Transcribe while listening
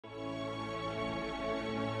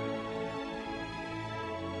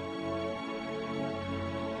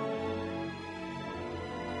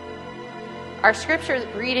Our scripture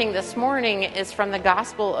reading this morning is from the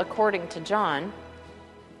Gospel according to John.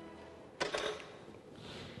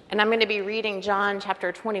 And I'm going to be reading John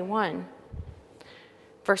chapter 21,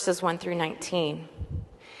 verses 1 through 19.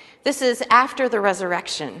 This is after the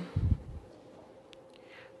resurrection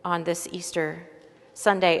on this Easter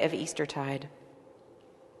Sunday of Eastertide.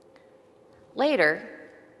 Later,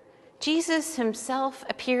 Jesus himself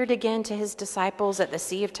appeared again to his disciples at the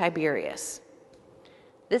Sea of Tiberias.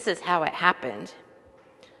 This is how it happened.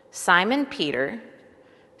 Simon Peter,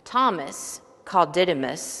 Thomas, called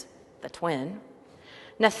Didymus, the twin,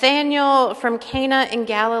 Nathanael from Cana in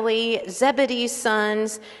Galilee, Zebedee's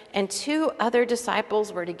sons, and 2 other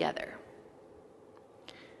disciples were together.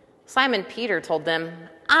 Simon Peter told them,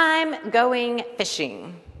 "I'm going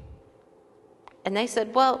fishing." And they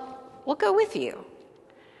said, "Well, we'll go with you."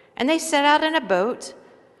 And they set out in a boat,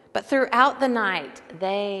 but throughout the night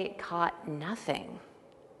they caught nothing.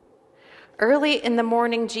 Early in the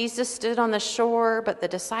morning, Jesus stood on the shore, but the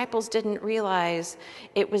disciples didn't realize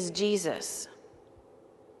it was Jesus.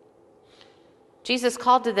 Jesus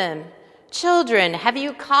called to them, "Children, have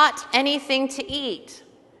you caught anything to eat?"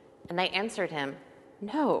 And they answered him,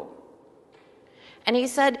 "No." And he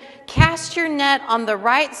said, "Cast your net on the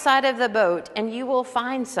right side of the boat, and you will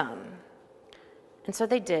find some." And so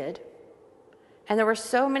they did. And there were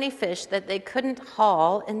so many fish that they couldn't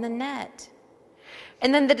haul in the net.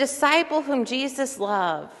 And then the disciple whom Jesus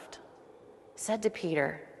loved said to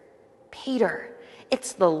Peter, "Peter,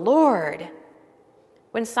 it's the Lord."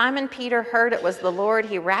 When Simon Peter heard it was the Lord,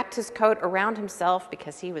 he wrapped his coat around himself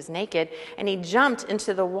because he was naked, and he jumped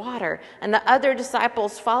into the water. And the other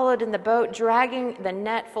disciples followed in the boat, dragging the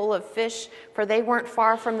net full of fish, for they weren't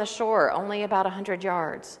far from the shore, only about 100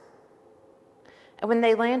 yards. And when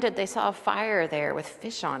they landed, they saw a fire there with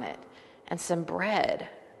fish on it and some bread.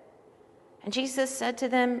 And Jesus said to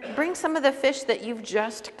them, "Bring some of the fish that you've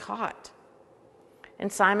just caught."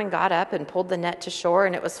 And Simon got up and pulled the net to shore,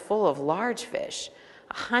 and it was full of large fish,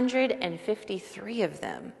 153 of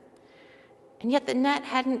them. And yet the net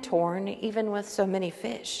hadn't torn, even with so many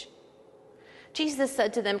fish. Jesus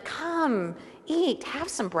said to them, "Come, eat, have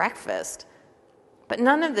some breakfast." But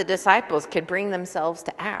none of the disciples could bring themselves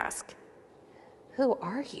to ask, "Who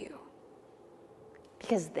are you?"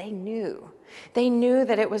 Because they knew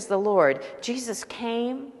that it was the Lord. Jesus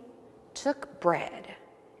came, took bread,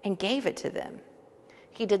 and gave it to them.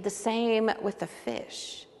 He did the same with the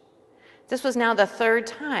fish. This was now the 3rd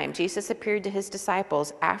time Jesus appeared to his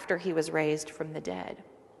disciples after he was raised from the dead.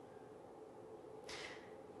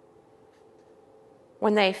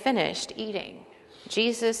 When they finished eating,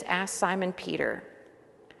 Jesus asked Simon Peter,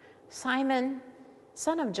 "Simon,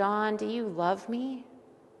 son of John, do you love me?"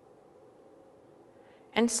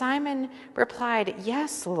 And Simon replied,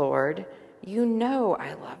 "Yes, Lord, you know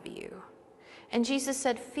I love you." And Jesus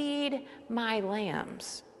said, "Feed my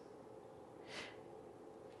lambs."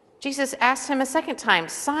 Jesus asked him a second time,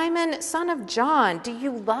 "Simon, son of John, do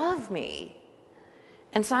you love me?"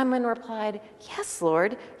 And Simon replied, "Yes,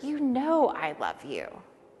 Lord, you know I love you."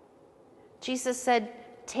 Jesus said,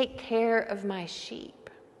 "Take care of my sheep."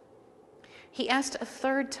 He asked a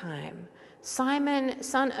 3rd time, "Simon,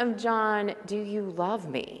 son of John, do you love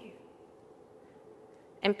me?"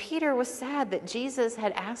 And Peter was sad that Jesus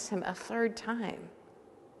had asked him a 3rd time.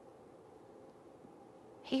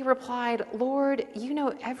 He replied, "Lord, you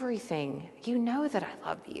know everything. You know that I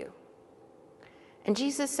love you." And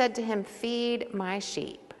Jesus said to him, "Feed my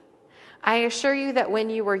sheep. I assure you that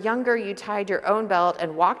when you were younger, you tied your own belt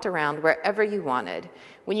and walked around wherever you wanted.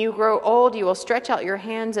 When you grow old, you will stretch out your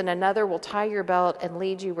hands and another will tie your belt and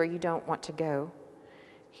lead you where you don't want to go."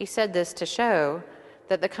 He said this to show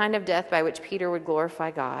that the kind of death by which Peter would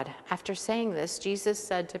glorify God. After saying this, Jesus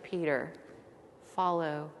said to Peter,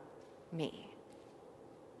 "Follow me."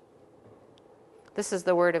 This is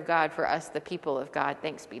the word of God for us, the people of God.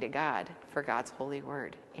 Thanks be to God for God's holy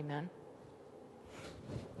word. Amen.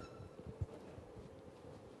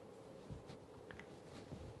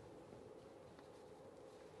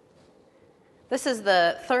 This is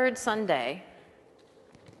the 3rd Sunday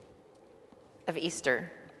of Easter.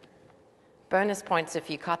 Bonus points if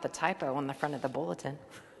you caught the typo on the front of the bulletin.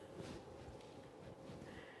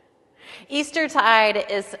 Eastertide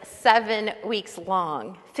is 7 weeks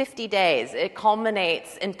long, 50 days. It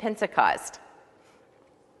culminates in Pentecost.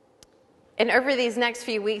 And over these next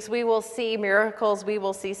few weeks, we will see miracles, we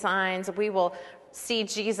will see signs, we will see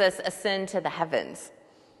Jesus ascend to the heavens.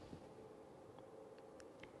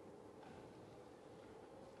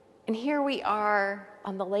 And here we are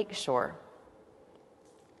on the lake shore.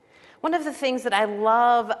 One of the things that I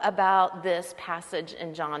love about this passage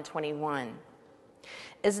in John 21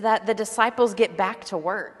 is that the disciples get back to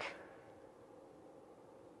work.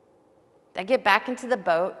 They get back into the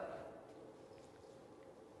boat,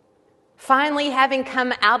 finally having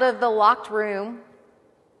come out of the locked room,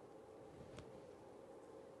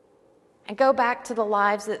 and go back to the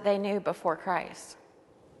lives that they knew before Christ,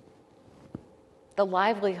 the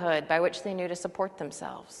livelihood by which they knew to support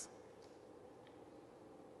themselves.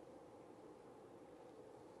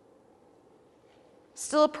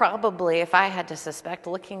 Still probably, if I had to suspect,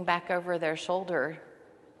 looking back over their shoulder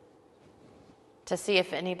to see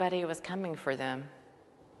if anybody was coming for them.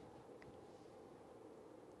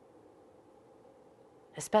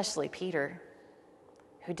 Especially Peter,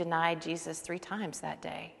 who denied Jesus 3 times that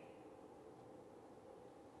day.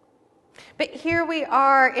 But here we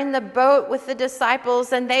are in the boat with the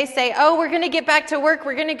disciples, and they say, oh, we're going to get back to work.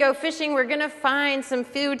 We're going to go fishing. We're going to find some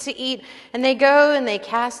food to eat. And they go and they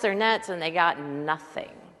cast their nets, and they got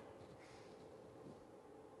nothing.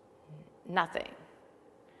 Nothing.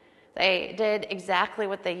 They did exactly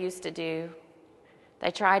what they used to do.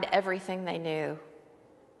 They tried everything they knew,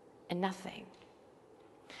 and nothing.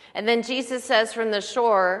 And then Jesus says from the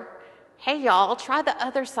shore, hey, y'all, try the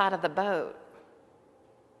other side of the boat.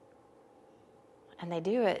 And they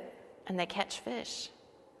do it, and they catch fish.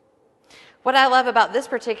 What I love about this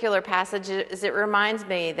particular passage is it reminds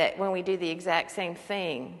me that when we do the exact same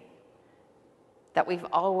thing that we've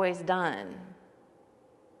always done,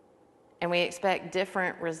 and we expect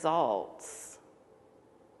different results,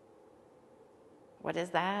 what is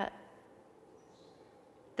that?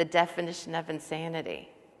 The definition of insanity.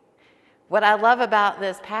 What I love about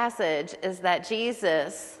this passage is that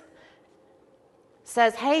Jesus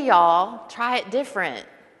says, hey, y'all, try it different.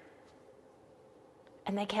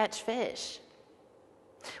 And they catch fish.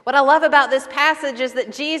 What I love about this passage is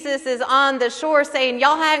that Jesus is on the shore saying,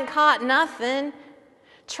 y'all hadn't caught nothing.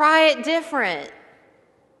 Try it different.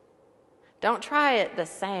 Don't try it the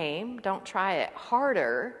same. Don't try it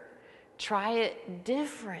harder. Try it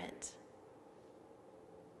different.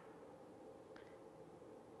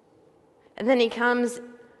 And then he comes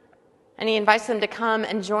and he invites them to come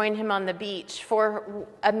and join him on the beach for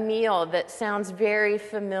a meal that sounds very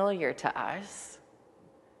familiar to us,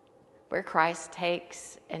 where Christ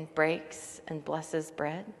takes and breaks and blesses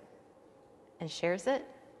bread and shares it.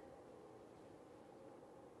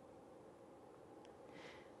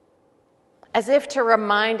 As if to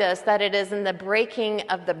remind us that it is in the breaking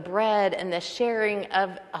of the bread and the sharing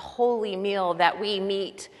of a holy meal that we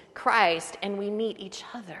meet Christ and we meet each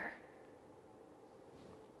other.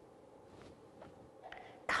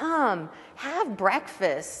 Come, have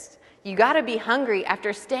breakfast. You got to be hungry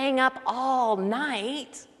after staying up all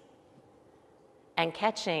night and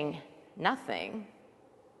catching nothing.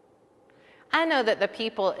 I know that the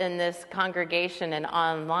people in this congregation and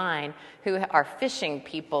online who are fishing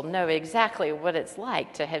people know exactly what it's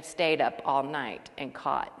like to have stayed up all night and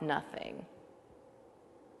caught nothing.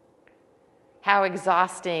 How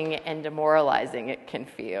exhausting and demoralizing it can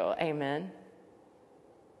feel. Amen.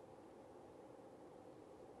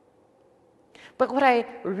 But what I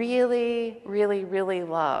really, really, really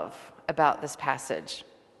love about this passage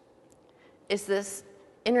is this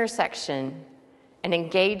intersection and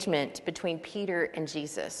engagement between Peter and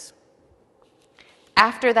Jesus.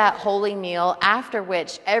 After that holy meal, after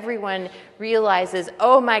which everyone realizes,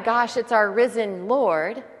 oh my gosh, it's our risen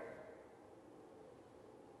Lord,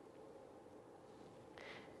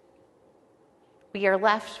 we are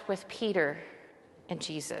left with Peter and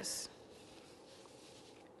Jesus.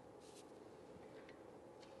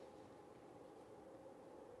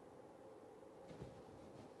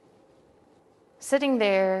 Sitting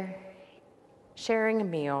there, sharing a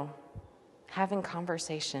meal, having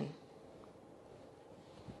conversation.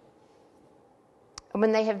 And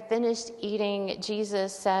when they have finished eating,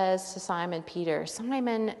 Jesus says to Simon Peter,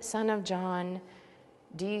 Simon, son of John,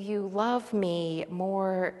 do you love me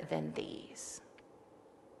more than these?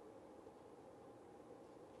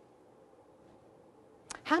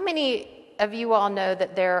 How many of you all know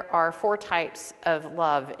that there are 4 types of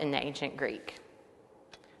love in the ancient Greek?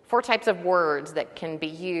 4 types of words that can be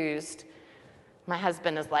used. My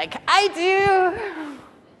husband is like, I do.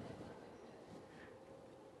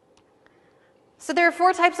 So there are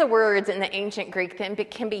 4 types of words in the ancient Greek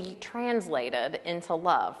that can be translated into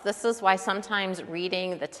love. This is why sometimes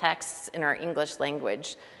reading the texts in our English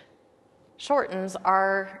language shortens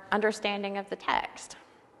our understanding of the text,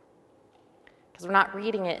 because we're not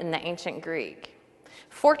reading it in the ancient Greek.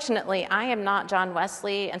 Fortunately, I am not John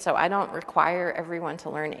Wesley, and so I don't require everyone to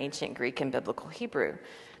learn ancient Greek and biblical Hebrew.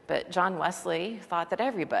 But John Wesley thought that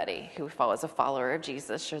everybody who was a follower of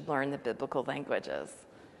Jesus should learn the biblical languages.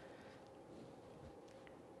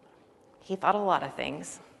 He thought a lot of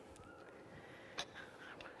things.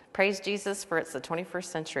 Praise Jesus for it's the 21st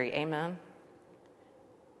century. Amen.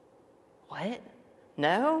 What?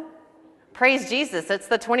 No? Praise Jesus, it's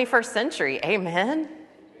the 21st century. Amen.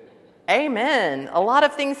 Amen. A lot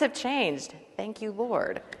of things have changed. Thank you,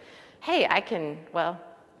 Lord. Hey,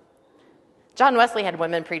 John Wesley had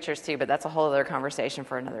women preachers too, but that's a whole other conversation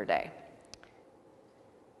for another day.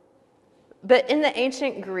 But in the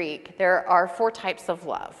ancient Greek, there are 4 types of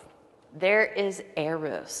love. There is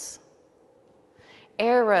eros.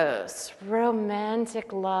 Eros,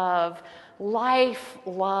 romantic love, life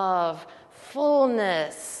love,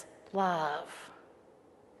 fullness love.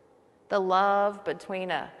 The love between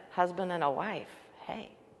a husband and a wife.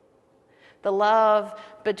 Hey. The love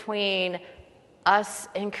between us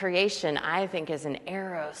and creation, I think, is an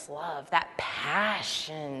eros love. That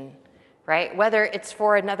passion, right? Whether it's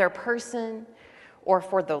for another person or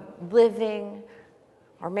for the living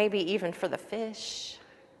or maybe even for the fish,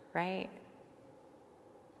 right?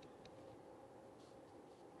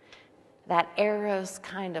 That eros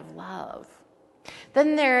kind of love.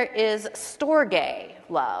 Then there is storge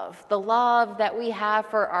love, the love that we have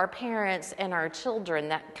for our parents and our children,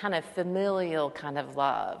 that kind of familial kind of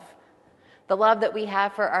love. The love that we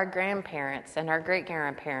have for our grandparents and our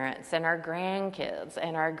great-grandparents and our grandkids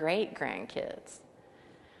and our great-grandkids.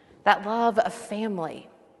 That love of family.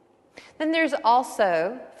 Then there's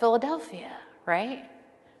also Philadelphia, right?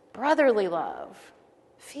 Brotherly love,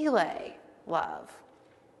 philia love.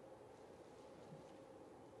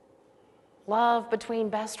 Love between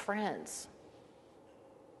best friends.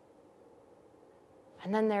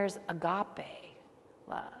 And then there's agape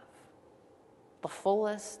love, the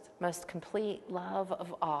fullest, most complete love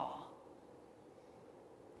of all.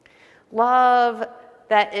 Love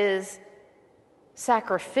that is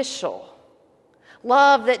sacrificial.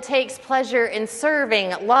 Love that takes pleasure in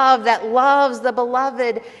serving. Love that loves the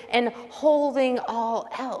beloved and holding all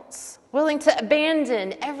else. Willing to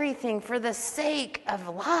abandon everything for the sake of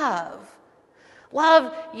love.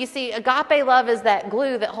 Love, you see, agape love is that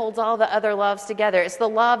glue that holds all the other loves together. It's the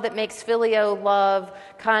love that makes filial love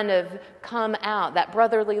kind of come out, that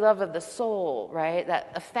brotherly love of the soul, right?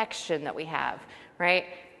 That affection that we have, right?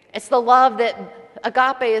 It's the love that,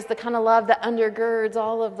 agape is the kind of love that undergirds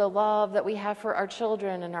all of the love that we have for our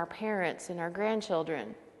children and our parents and our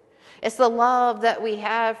grandchildren. It's the love that we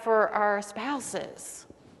have for our spouses,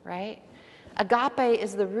 right? Agape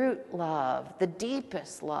is the root love, the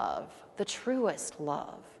deepest love, the truest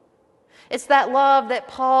love. It's that love that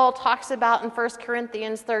Paul talks about in 1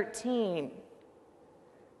 Corinthians 13,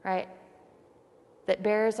 right? That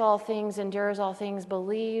bears all things, endures all things,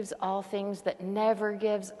 believes all things, that never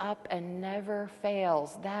gives up and never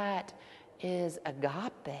fails. That is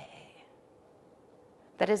agape.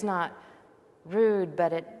 That is not rude,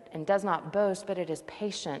 and does not boast, but it is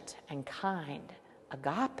patient and kind.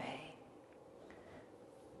 Agape.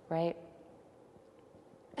 Right?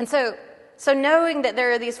 And so knowing that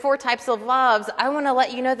there are these 4 types of loves, I want to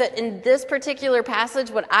let you know that in this particular passage,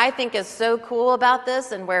 what I think is so cool about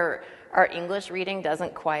this, and where our English reading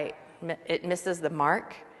it misses the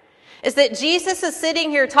mark, is that Jesus is sitting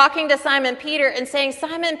here talking to Simon Peter and saying,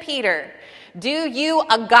 Simon Peter, do you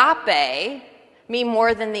agape me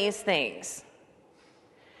more than these things?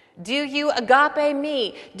 Do you agape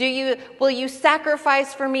me? Will you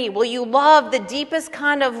sacrifice for me? Will you love the deepest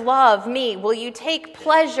kind of love, me? Will you take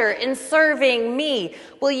pleasure in serving me?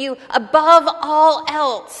 Will you, above all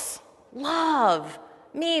else, love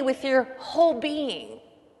me with your whole being?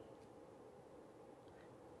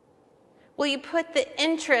 Will you put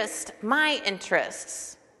my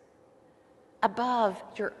interests, above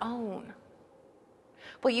your own?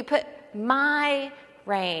 Will you put my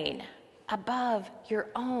reign above your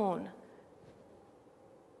own?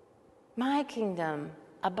 My kingdom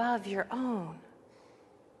above your own?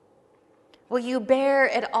 Will you bear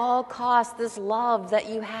at all costs this love that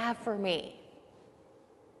you have for me?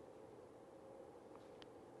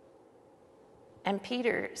 And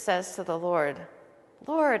Peter says to the Lord,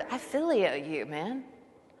 Lord, I phileo you, man.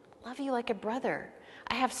 Love you like a brother.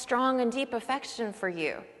 I have strong and deep affection for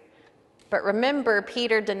you. But remember,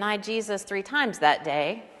 Peter denied Jesus 3 times that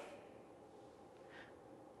day.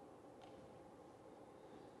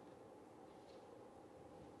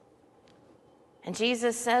 And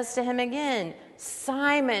Jesus says to him again,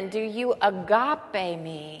 Simon, do you agape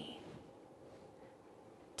me?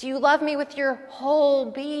 Do you love me with your whole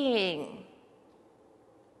being?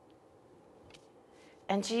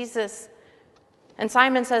 And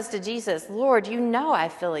Simon says to Jesus, Lord, you know I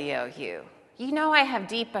phileo you. You know I have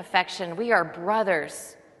deep affection. We are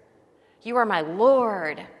brothers. You are my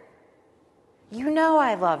Lord. You know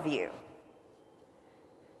I love you.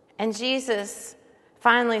 And Jesus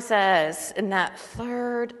finally says in that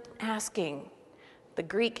third asking, the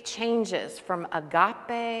Greek changes from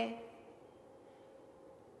agape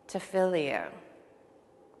to phileo.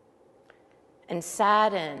 And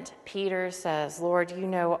saddened, Peter says, Lord, you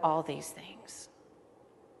know all these things.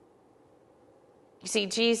 You see,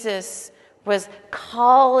 Jesus was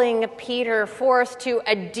calling Peter forth to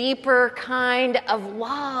a deeper kind of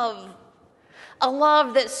love. A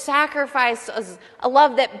love that sacrifices, a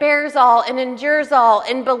love that bears all and endures all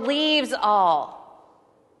and believes all.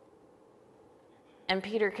 And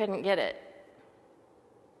Peter couldn't get it.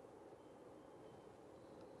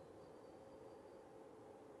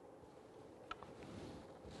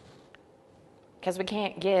 Because we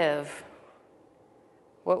can't give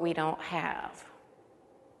what we don't have.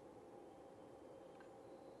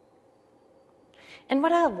 And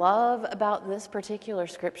what I love about this particular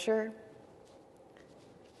scripture,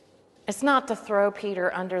 it's not to throw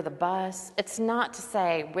Peter under the bus. It's not to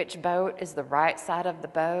say which boat is the right side of the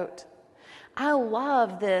boat. I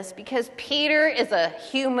love this because Peter is a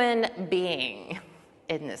human being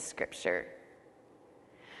in this scripture.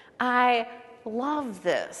 I love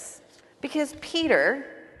this because Peter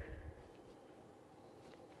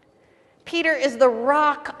is the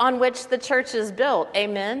rock on which the church is built.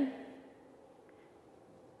 Amen?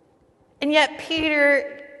 And yet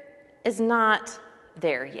Peter is not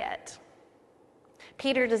there yet.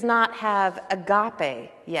 Peter does not have agape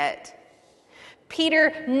yet.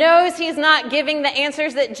 Peter knows he's not giving the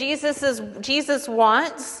answers that Jesus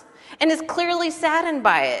wants and is clearly saddened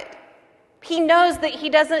by it. He knows that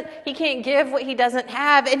he can't give what he doesn't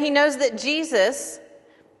have, and he knows that Jesus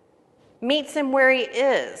meets him where he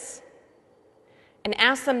is and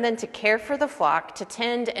asks him then to care for the flock, to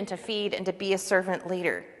tend and to feed and to be a servant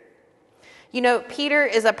leader. You know, Peter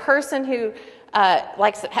is a person who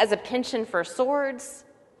has a penchant for swords.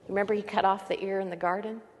 Remember he cut off the ear in the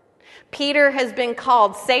garden? Peter has been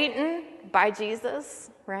called Satan by Jesus,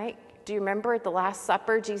 right? Do you remember at the Last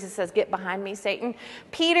Supper, Jesus says, "Get behind me, Satan."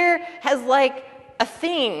 Peter has like a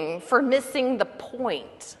thing for missing the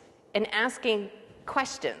point and asking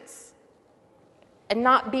questions and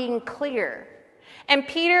not being clear. And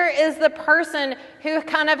Peter is the person who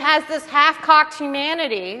kind of has this half-cocked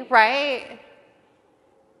humanity, right?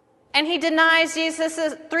 And he denies Jesus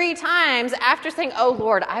 3 times after saying, "Oh,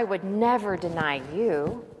 Lord, I would never deny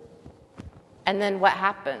you." And then what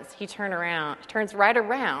happens? He turns right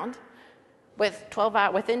around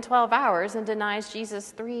within 12 hours and denies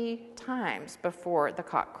Jesus 3 times before the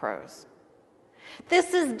cock crows.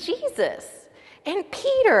 This is Jesus and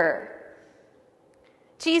Peter.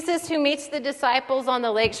 Jesus who meets the disciples on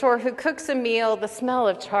the lakeshore, who cooks a meal, the smell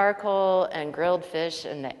of charcoal and grilled fish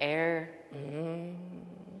in the air.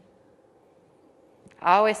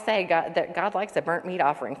 I always say that God likes a burnt meat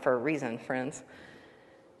offering for a reason, friends.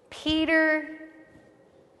 Peter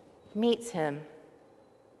meets him.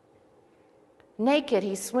 Naked,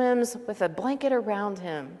 he swims with a blanket around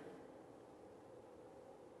him.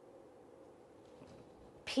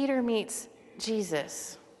 Peter meets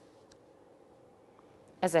Jesus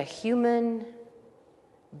as a human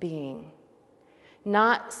being,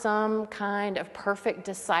 not some kind of perfect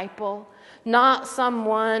disciple, not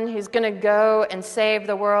someone who's going to go and save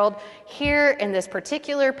the world. Here in this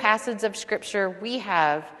particular passage of Scripture, we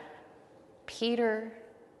have Peter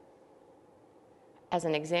as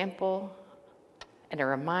an example and a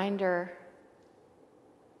reminder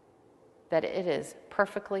that it is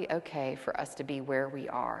perfectly okay for us to be where we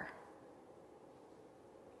are.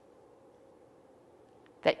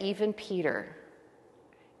 That even Peter,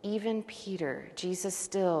 Jesus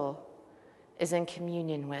still is in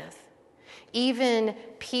communion with. Even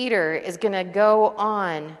Peter is going to go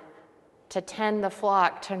on to tend the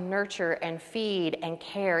flock, to nurture and feed and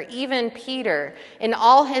care. Even Peter, in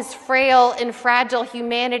all his frail and fragile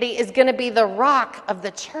humanity, is going to be the rock of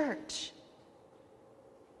the church.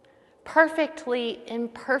 Perfectly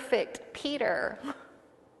imperfect Peter.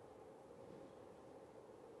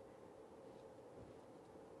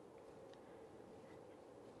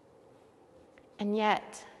 And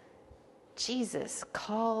yet, Jesus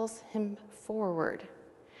calls him forward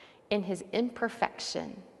in his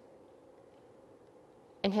imperfection,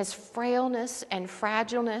 in his frailness and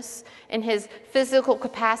fragileness, in his physical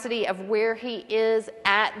capacity of where he is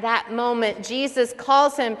at that moment. Jesus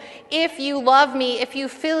calls him, "If you love me, if you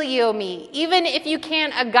phileo me, even if you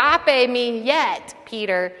can't agape me yet,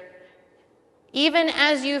 Peter, even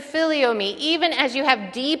as you phileo me, even as you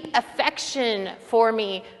have deep affection for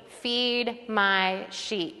me, feed my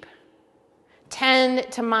sheep,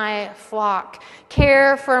 tend to my flock,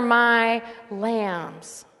 care for my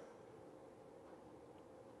lambs."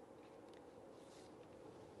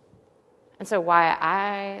 And so why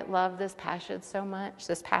I love this passage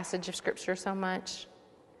of Scripture so much,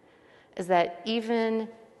 is that even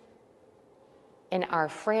in our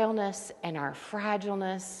frailness and our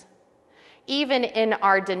fragileness, even in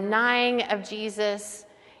our denying of Jesus,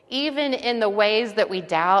 even in the ways that we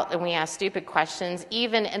doubt and we ask stupid questions,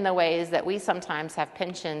 even in the ways that we sometimes have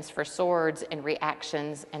penchants for swords and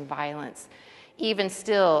reactions and violence, even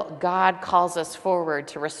still, God calls us forward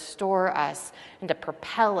to restore us and to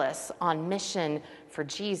propel us on mission for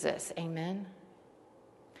Jesus. Amen?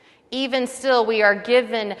 Even still, we are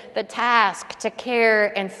given the task to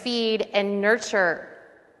care and feed and nurture.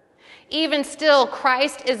 Even still,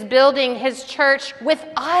 Christ is building his church with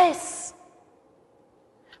us,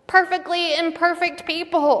 perfectly imperfect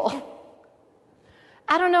people.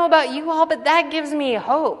 I don't know about you all, but that gives me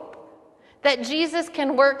hope. That Jesus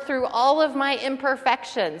can work through all of my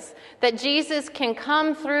imperfections. That Jesus can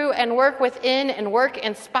come through and work within and work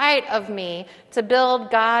in spite of me to build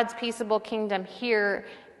God's peaceable kingdom here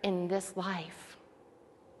in this life.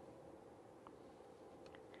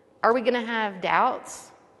 Are we going to have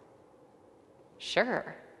doubts?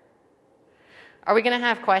 Sure. Are we going to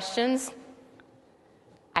have questions?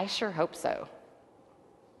 I sure hope so.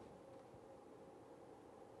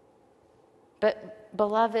 But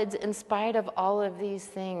beloveds, in spite of all of these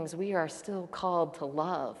things, we are still called to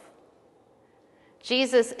love.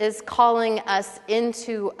 Jesus is calling us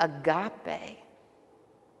into agape,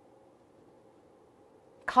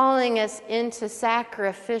 calling us into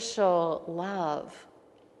sacrificial love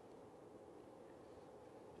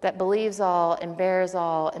that believes all and bears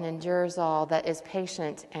all and endures all, that is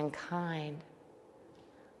patient and kind.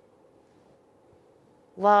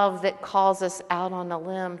 Love that calls us out on a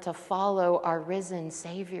limb to follow our risen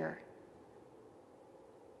Savior.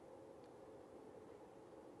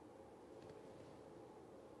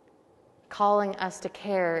 Calling us to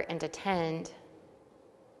care and to tend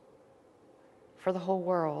for the whole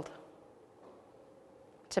world,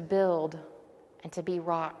 to build and to be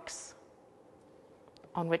rocks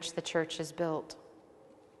on which the church is built.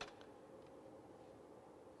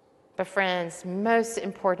 But friends, most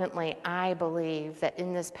importantly, I believe that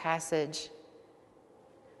in this passage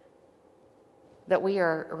that we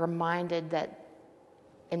are reminded that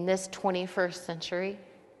in this 21st century,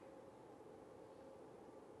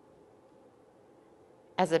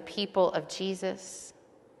 as a people of Jesus,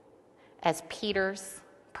 as Peters,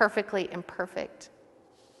 perfectly imperfect,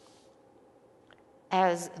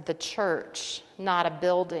 as the church, not a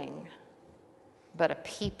building, but a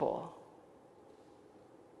people,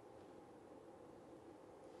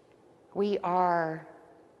 we are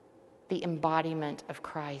the embodiment of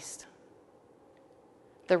Christ.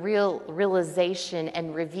 The realization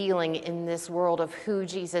and revealing in this world of who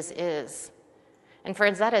Jesus is. And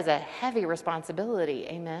friends, that is a heavy responsibility,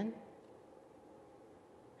 amen?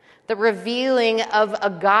 The revealing of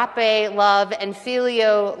agape love and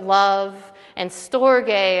filio love and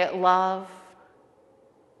storge love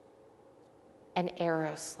and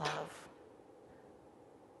eros love.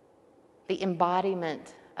 The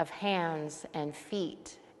embodiment of hands and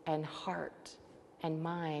feet and heart and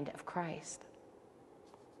mind of Christ.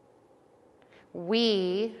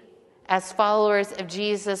 We, as followers of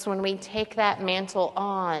Jesus, when we take that mantle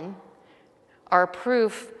on, are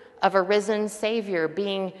proof of a risen Savior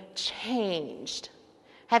being changed,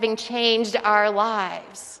 having changed our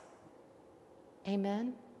lives.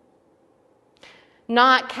 Amen?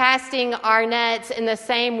 Not casting our nets in the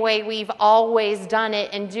same way we've always done it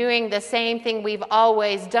and doing the same thing we've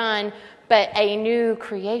always done, but a new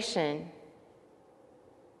creation.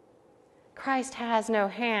 Christ has no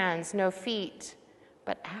hands, no feet,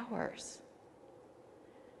 but ours,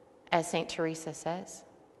 as St. Teresa says.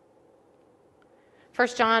 1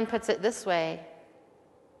 John puts it this way: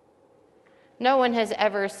 no one has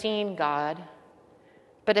ever seen God,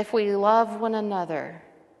 but if we love one another,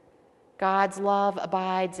 God's love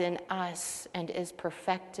abides in us and is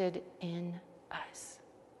perfected in us.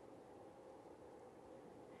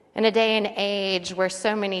 In a day and age where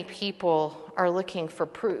so many people are looking for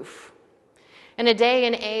proof, in a day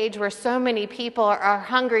and age where so many people are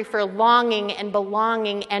hungry for longing and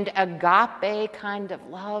belonging and agape kind of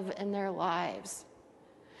love in their lives,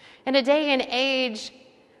 in a day and age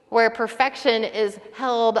where perfection is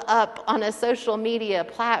held up on a social media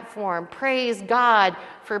platform, praise God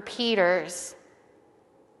for Peters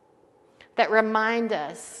that remind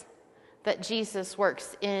us that Jesus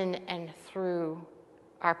works in and through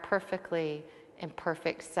our perfectly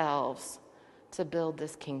imperfect selves to build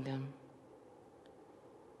this kingdom.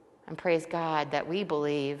 And praise God that we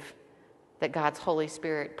believe that God's Holy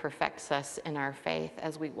Spirit perfects us in our faith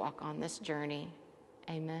as we walk on this journey.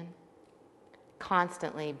 Amen.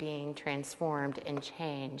 constantly being transformed and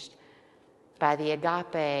changed by the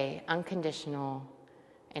agape, unconditional,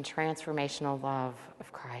 and transformational love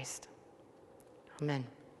of Christ. Amen.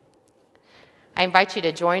 I invite you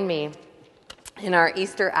to join me in our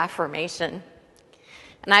Easter affirmation.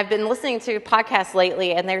 And I've been listening to podcasts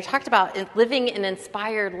lately, and they're talked about living an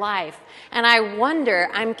inspired life. And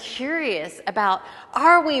I'm curious about,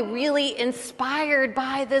 are we really inspired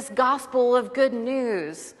by this gospel of good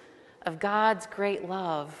news of God's great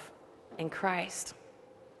love in Christ?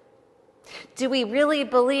 Do we really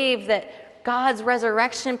believe that God's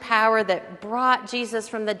resurrection power that brought Jesus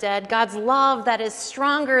from the dead, God's love that is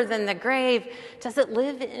stronger than the grave, does it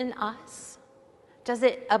live in us? Does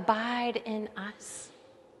it abide in us?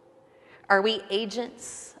 Are we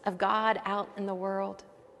agents of God out in the world?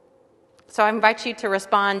 So I invite you to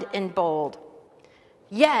respond in bold.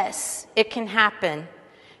 Yes, it can happen.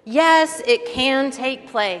 Yes, it can take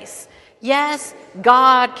place. Yes,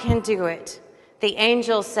 God can do it. The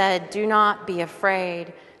angel said, "Do not be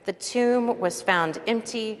afraid. The tomb was found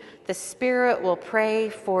empty. The Spirit will pray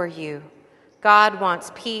for you." God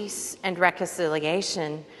wants peace and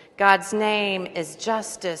reconciliation. God's name is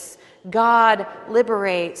justice. God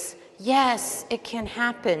liberates. Yes, it can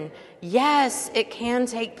happen. Yes, it can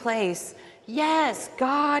take place. Yes,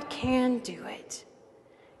 God can do it.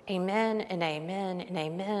 Amen and amen and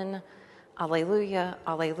amen. Alleluia,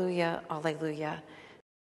 alleluia, alleluia.